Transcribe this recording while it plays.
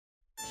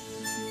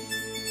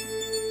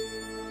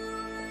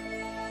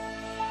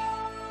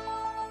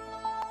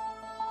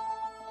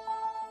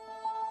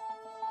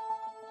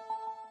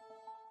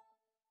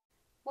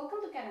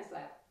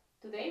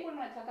Today we're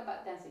going to talk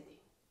about density.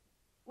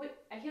 Wait,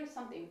 I hear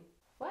something.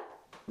 What?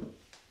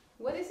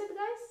 What is it,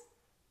 guys?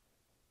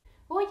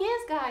 Oh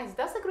yes, guys,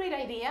 that's a great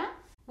idea.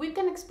 We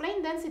can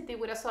explain density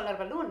with a solar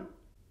balloon.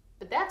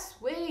 But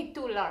that's way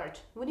too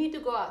large. We need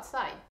to go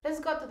outside. Let's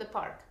go to the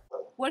park.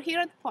 We're here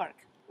at the park.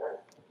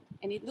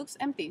 And it looks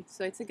empty,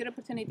 so it's a good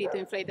opportunity to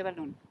inflate the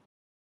balloon.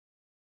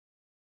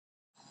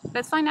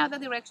 Let's find out the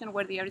direction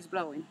where the air is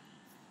blowing.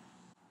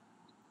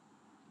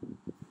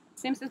 It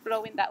seems it's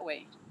blowing that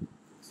way.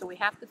 So we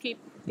have to keep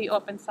the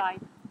open side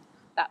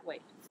that way.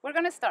 We're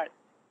going to start.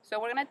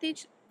 So we're going to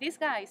teach these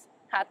guys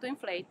how to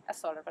inflate a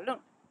solar balloon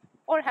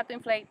or how to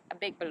inflate a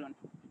big balloon.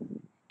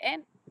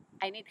 And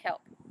I need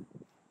help.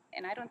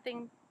 And I don't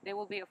think they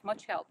will be of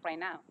much help right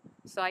now.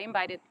 So I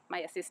invited my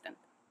assistant.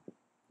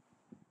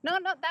 No,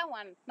 not that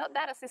one. Not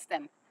that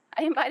assistant.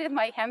 I invited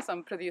my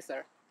handsome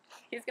producer.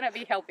 He's going to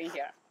be helping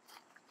here.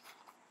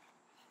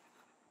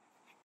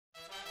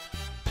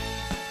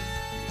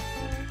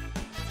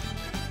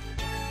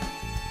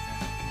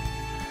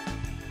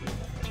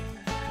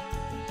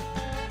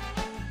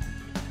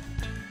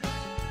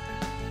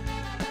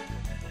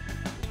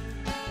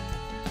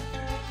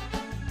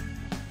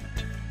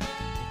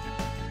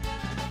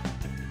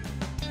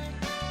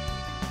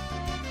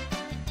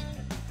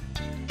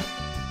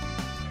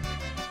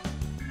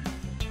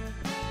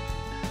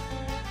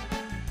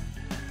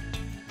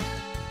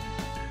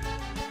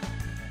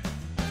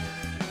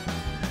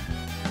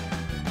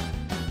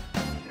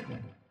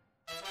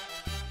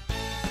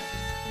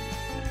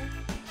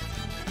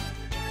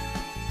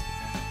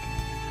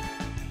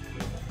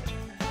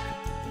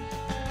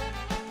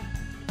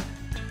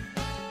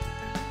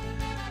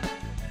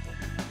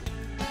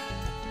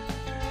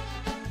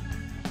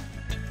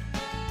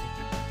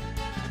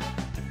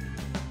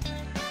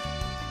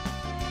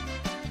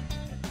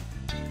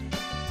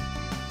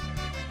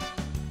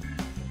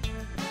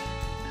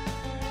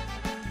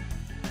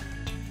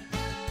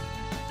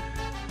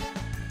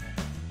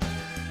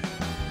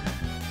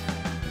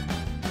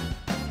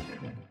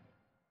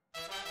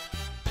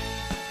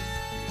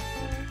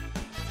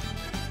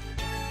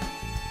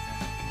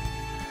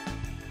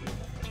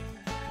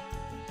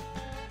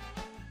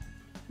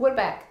 We're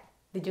back.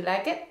 Did you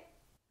like it?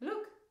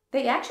 Look,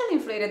 they actually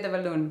inflated the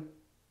balloon.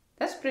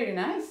 That's pretty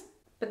nice.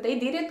 But they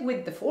did it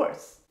with the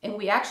force, and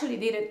we actually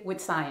did it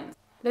with science.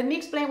 Let me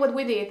explain what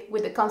we did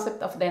with the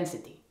concept of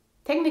density.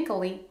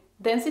 Technically,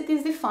 density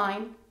is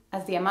defined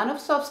as the amount of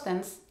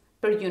substance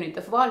per unit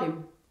of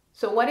volume.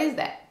 So what is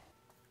that?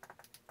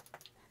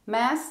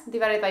 Mass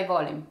divided by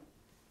volume.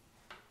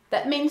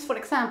 That means, for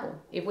example,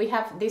 if we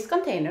have this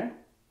container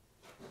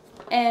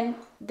and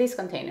this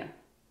container,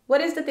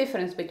 what is the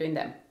difference between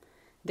them?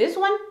 This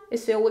one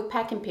is filled with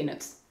packing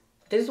peanuts.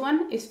 This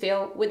one is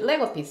filled with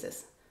Lego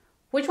pieces.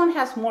 Which one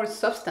has more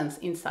substance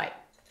inside?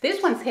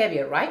 This one's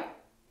heavier, right?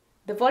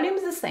 The volume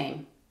is the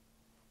same.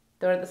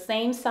 They're the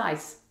same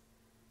size.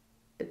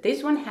 But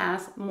this one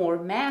has more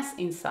mass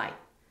inside.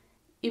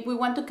 If we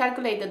want to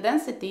calculate the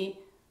density,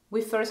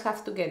 we first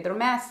have to get their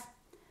mass.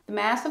 The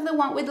mass of the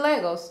one with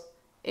Legos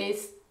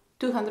is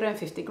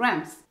 250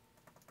 grams.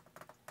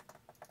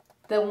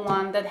 The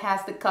one that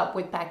has the cup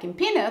with packing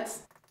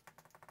peanuts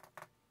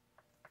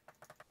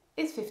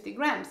is 50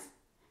 grams.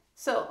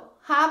 So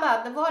how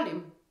about the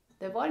volume?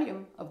 The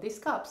volume of these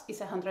cups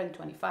is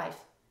 125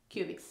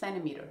 cubic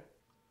centimeter.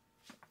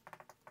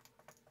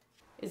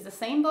 It's the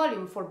same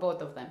volume for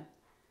both of them.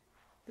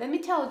 Let me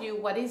tell you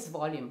what is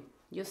volume,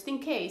 just in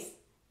case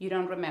you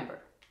don't remember.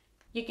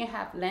 You can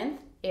have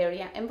length,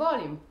 area, and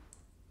volume.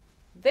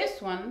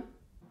 This one,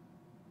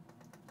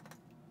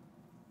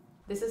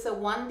 this is a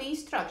 1D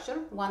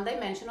structure,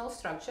 one-dimensional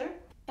structure,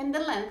 and the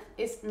length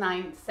is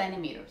 9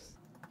 centimeters.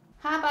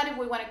 How about if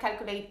we want to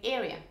calculate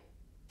area?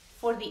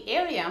 For the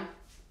area,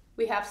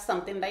 we have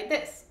something like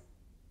this.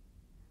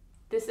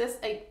 This is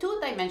a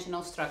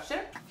 2-dimensional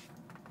structure.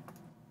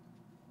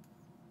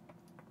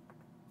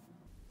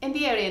 And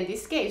the area in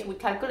this case, we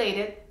calculate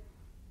it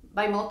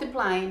by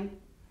multiplying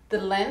the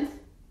length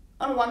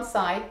on one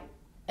side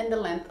and the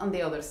length on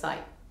the other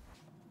side.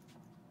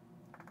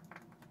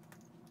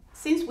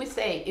 Since we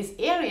say it's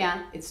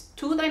area, it's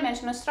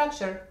 2-dimensional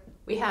structure,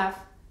 we have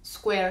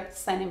square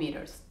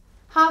centimeters.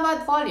 How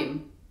about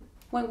volume?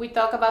 When we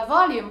talk about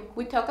volume,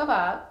 we talk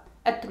about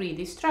a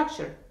 3D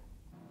structure.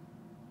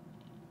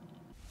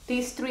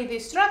 This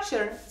 3D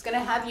structure is going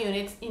to have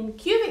units in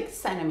cubic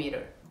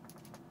centimeter.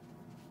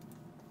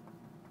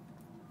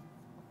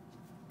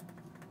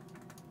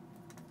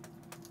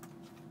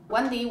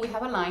 1D we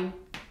have a line,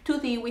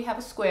 2D we have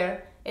a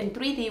square, and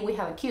 3D we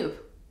have a cube.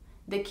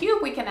 The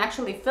cube, we can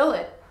actually fill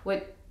it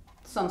with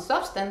some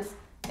substance,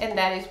 and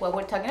that is what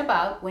we're talking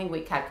about when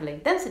we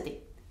calculate density.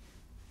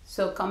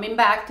 So coming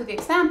back to the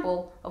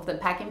example of the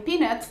packing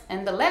peanuts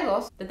and the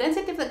Legos, the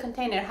density of the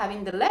container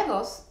having the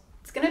Legos,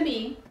 it's going to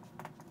be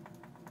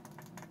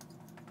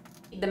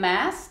the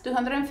mass,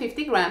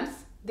 250 grams,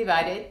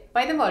 divided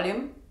by the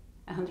volume,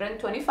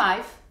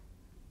 125,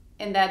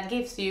 and that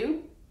gives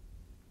you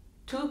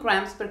 2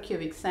 grams per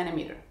cubic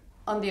centimeter.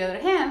 On the other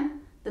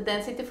hand, the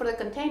density for the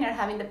container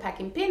having the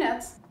packing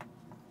peanuts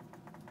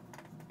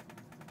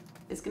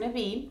is going to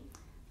be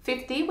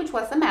 50, which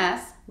was the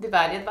mass,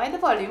 divided by the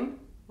volume,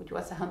 which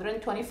was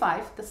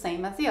 125, the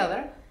same as the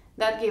other.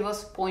 That gave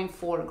us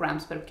 0.4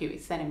 grams per cubic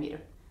centimeter.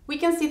 We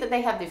can see that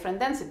they have different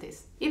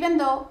densities, even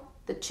though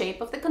the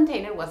shape of the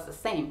container was the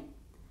same.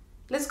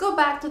 Let's go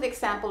back to the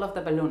example of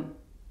the balloon.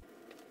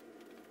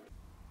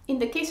 In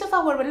the case of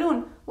our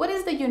balloon, what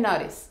is that you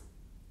notice?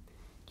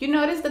 You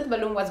notice that the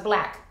balloon was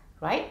black,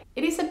 right?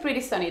 It is a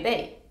pretty sunny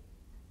day.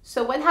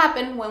 So what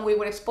happened when we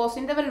were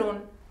exposing the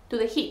balloon to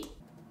the heat?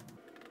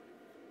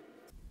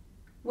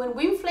 When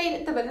we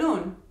inflated the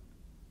balloon,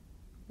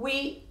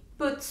 we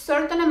put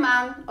certain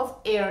amount of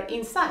air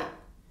inside.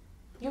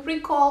 You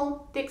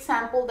recall the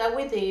example that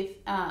we did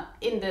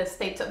in the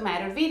States of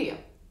Matter video.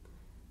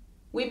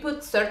 We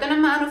put certain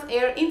amount of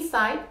air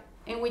inside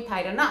and we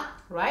tighten up,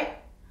 right?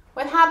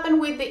 What happened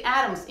with the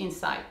atoms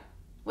inside?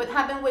 What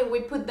happened when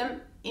we put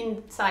them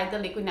inside the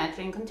liquid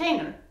nitrogen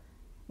container?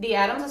 The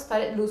atoms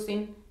started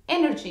losing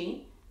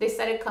energy. They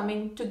started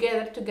coming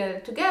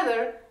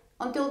together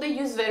until they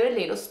used very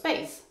little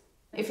space.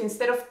 If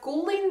instead of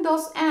cooling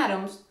those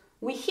atoms,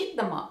 we heat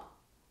them up,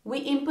 we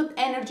input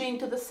energy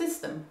into the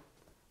system,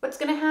 what's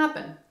going to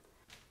happen?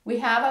 We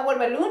have our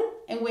balloon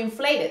and we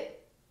inflate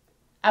it.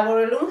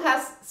 Our balloon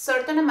has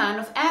certain amount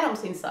of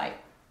atoms inside.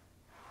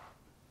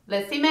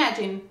 Let's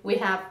imagine we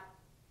have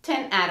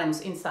 10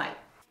 atoms inside.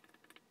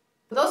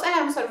 Those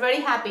atoms are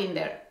very happy in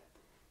there,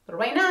 but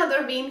right now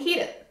they're being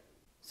heated.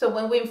 So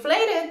when we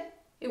inflated,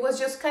 it was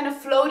just kind of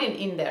floating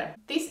in there.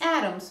 These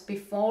atoms,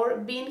 before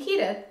being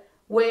heated,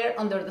 were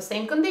under the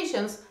same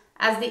conditions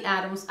as the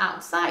atoms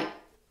outside.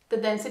 The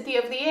density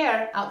of the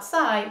air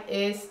outside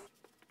is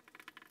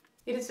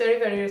very,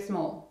 very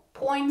small,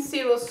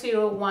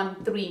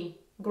 0.0013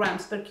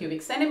 grams per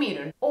cubic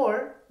centimeter,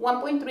 or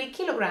 1.3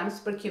 kilograms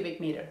per cubic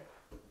meter.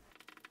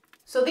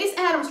 So these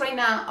atoms right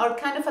now are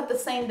kind of at the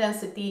same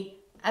density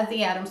as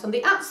the atoms on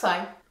the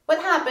outside. What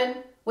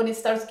happened when it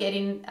starts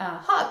getting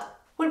hot?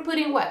 We're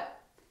putting what?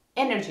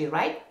 Energy,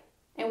 right?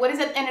 And what is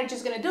that energy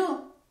is going to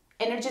do?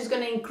 Energy is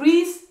going to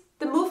increase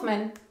the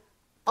movement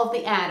of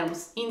the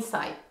atoms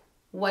inside.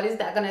 What is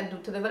that going to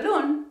do to the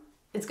balloon?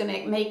 It's going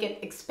to make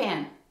it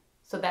expand.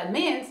 So that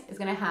means it's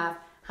going to have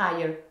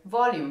higher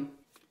volume.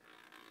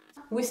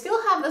 We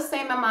still have the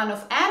same amount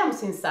of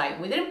atoms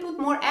inside. We didn't put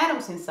more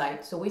atoms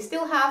inside. So we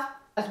still have,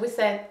 as we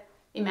said,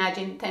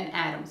 imagine 10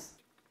 atoms.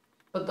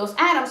 But those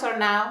atoms are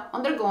now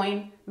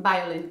undergoing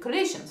violent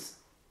collisions.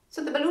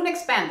 So the balloon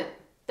expanded.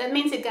 That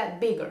means it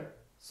got bigger.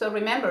 So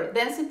remember,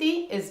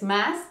 density is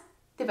mass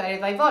divided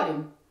by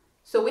volume.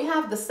 So we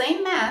have the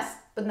same mass,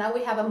 but now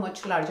we have a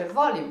much larger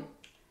volume.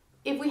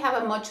 If we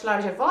have a much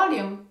larger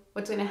volume,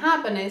 what's going to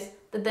happen is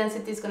the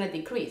density is going to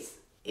decrease.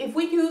 If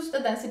we use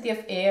the density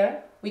of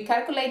air, we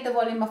calculate the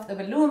volume of the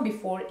balloon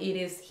before it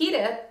is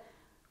heated,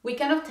 we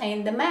can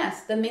obtain the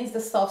mass. That means the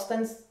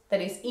substance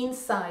that is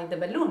inside the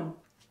balloon.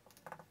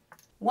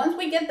 Once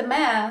we get the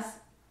mass,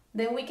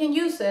 then we can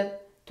use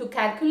it to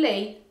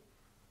calculate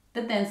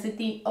the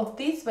density of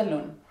this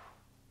balloon.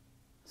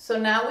 So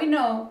now we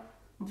know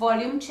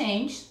volume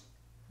changed,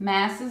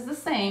 mass is the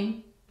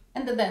same,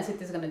 and the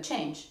density is going to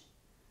change.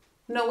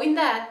 Knowing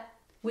that,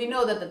 we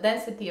know that the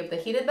density of the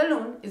heated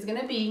balloon is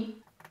going to be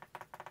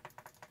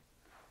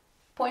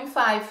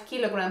 0.5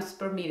 kilograms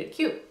per meter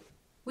cube.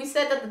 We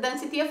said that the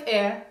density of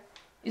air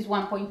is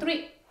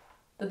 1.3.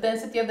 The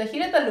density of the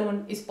heated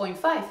balloon is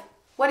 0.5.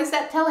 What is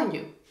that telling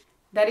you?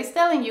 That is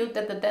telling you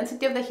that the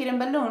density of the heated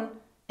balloon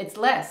is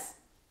less.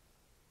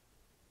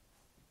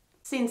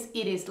 Since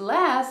it is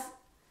less,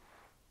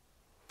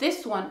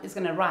 this one is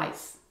going to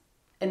rise.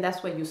 And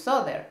that's what you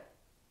saw there.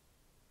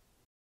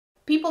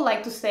 People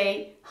like to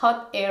say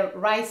hot air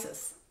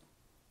rises.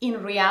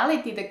 In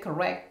reality, the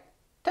correct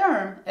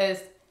term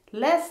is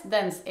less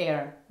dense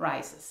air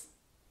rises.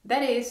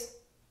 That is,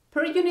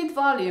 per unit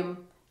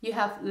volume, you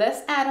have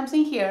less atoms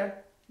in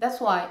here. That's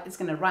why it's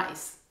going to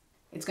rise.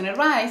 It's going to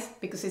rise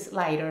because it's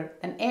lighter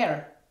than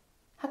air.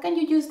 How can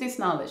you use this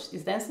knowledge?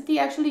 Is density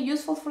actually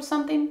useful for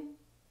something?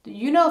 Do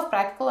you know of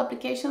practical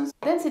applications?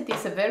 Density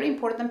is a very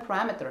important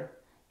parameter.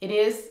 It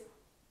is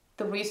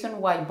the reason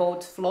why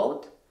boats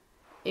float.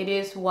 It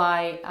is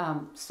why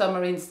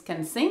submarines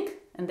can sink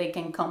and they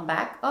can come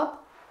back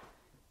up.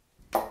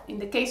 In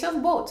the case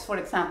of boats, for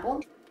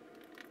example,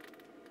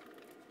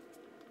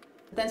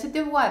 the density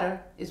of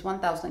water is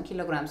 1,000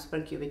 kilograms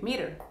per cubic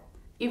meter.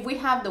 If we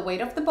have the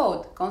weight of the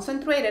boat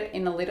concentrated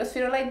in a little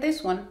sphere like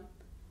this one,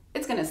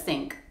 it's going to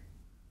sink.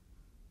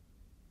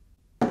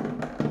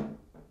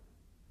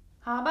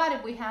 How about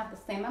if we have the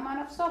same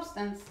amount of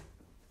substance,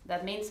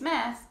 that means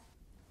mass,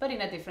 but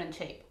in a different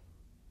shape?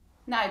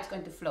 Now it's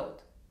going to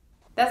float.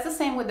 That's the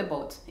same with the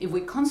boat. If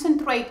we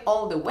concentrate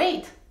all the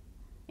weight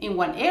in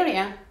one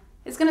area,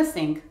 it's going to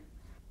sink.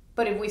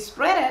 But if we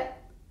spread it,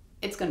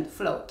 it's going to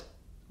float.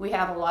 We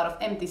have a lot of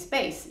empty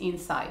space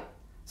inside.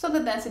 So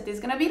the density is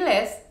going to be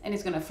less and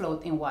it's going to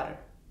float in water.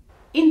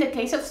 In the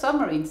case of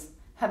submarines,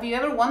 have you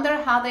ever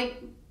wondered how they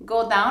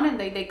go down and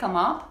they come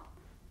up?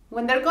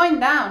 When they're going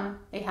down,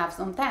 they have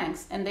some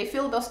tanks and they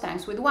fill those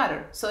tanks with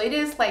water. So it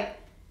is like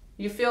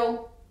you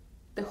fill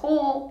the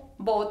whole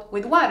both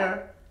with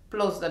water,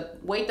 plus the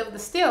weight of the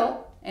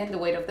steel and the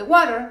weight of the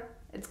water,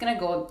 it's gonna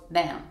go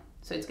down.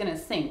 So it's gonna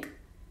sink.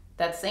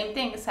 That same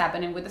thing is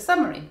happening with the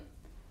submarine.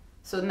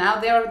 So now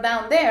they're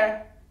down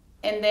there,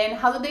 and then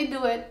how do they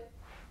do it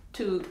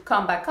to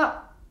come back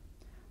up?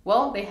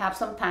 Well, they have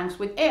some tanks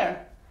with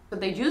air. So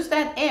they use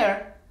that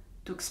air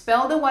to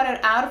expel the water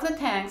out of the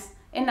tanks,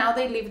 and now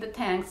they leave the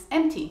tanks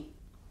empty.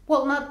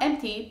 Well, not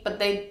empty,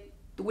 but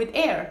with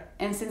air.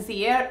 And since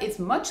the air is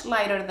much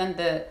lighter than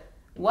the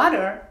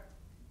water,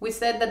 we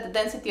said that the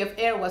density of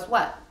air was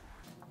what?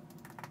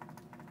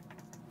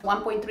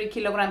 1.3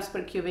 kilograms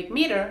per cubic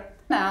meter.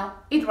 Now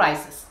it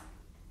rises,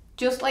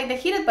 just like the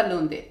heated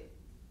balloon did.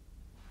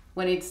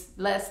 When it's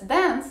less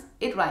dense,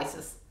 it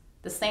rises.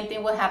 The same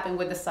thing will happen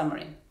with the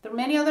submarine. There are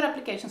many other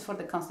applications for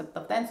the concept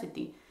of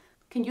density.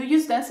 Can you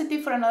use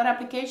density for another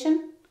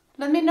application?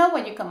 Let me know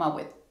what you come up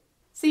with.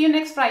 See you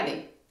next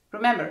Friday.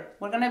 Remember,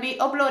 we're going to be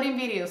uploading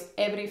videos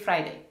every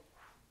Friday.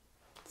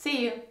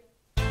 See you.